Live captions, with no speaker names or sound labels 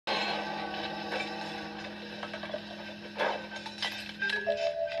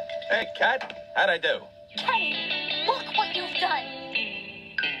Hey, Cat. How'd I do? Kenny, look what you've done.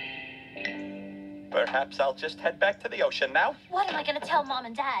 Perhaps I'll just head back to the ocean now. What am I going to tell Mom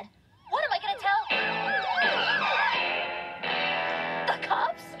and Dad? What am I going to tell? The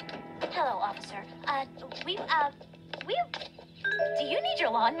cops? Hello, officer. Do you need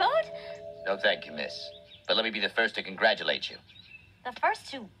your lawn mowed? No, thank you, miss. But let me be the first to congratulate you. The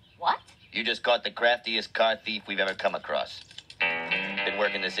first to what? You just caught the craftiest car thief we've ever come across. Been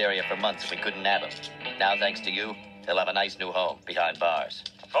working this area for months and we couldn't nab him. Now, thanks to you, he'll have a nice new home behind bars.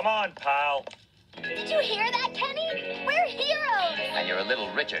 Come on, pal. Did you hear that, Kenny? We're heroes! And you're a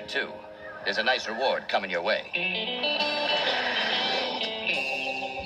little richer, too. There's a nice reward coming your way.